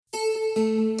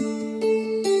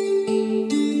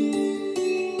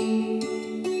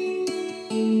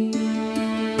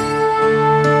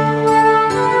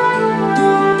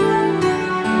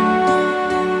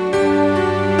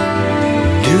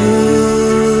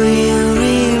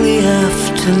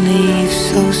to leave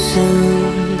so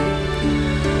soon.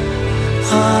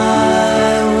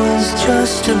 I was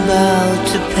just about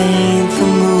to paint the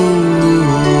moon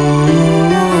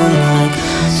like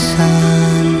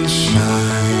sunshine,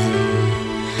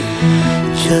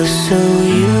 just so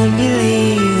you'd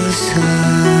believe the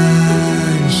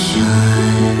sun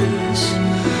shines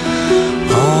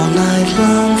all night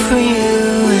long for you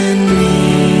and me.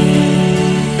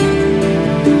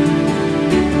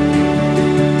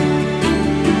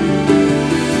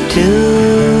 Do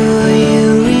you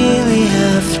really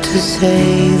have to say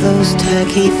those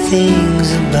tacky things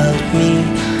about me?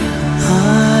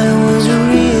 I was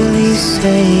really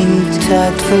saying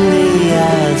tactfully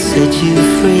I'd set you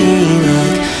free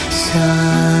like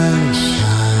sunshine,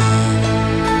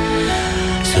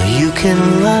 so you can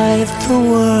light the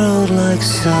world like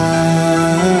sunshine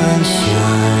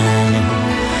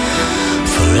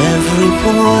for every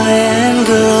boy and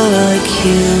girl like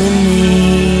you and me.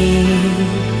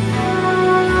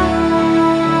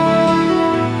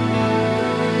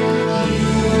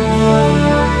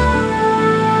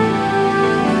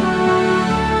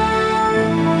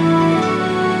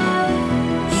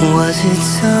 Was it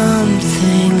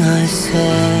something I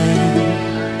said,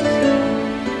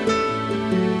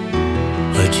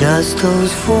 or just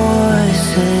those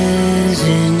voices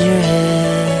in your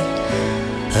head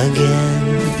again?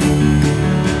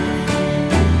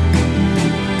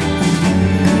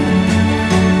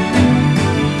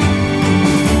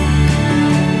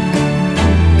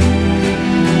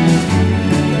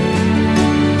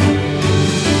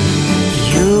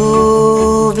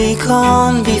 You'll be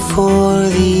gone before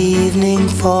the evening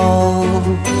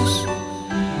falls.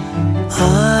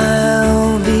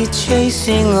 I'll be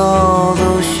chasing all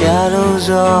those shadows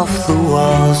off the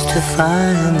walls to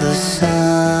find the sunshine.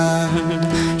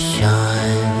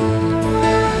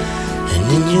 And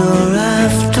in your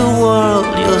afterworld,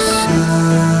 your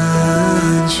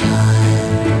sun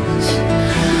shines,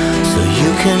 so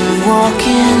you can walk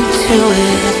into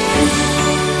it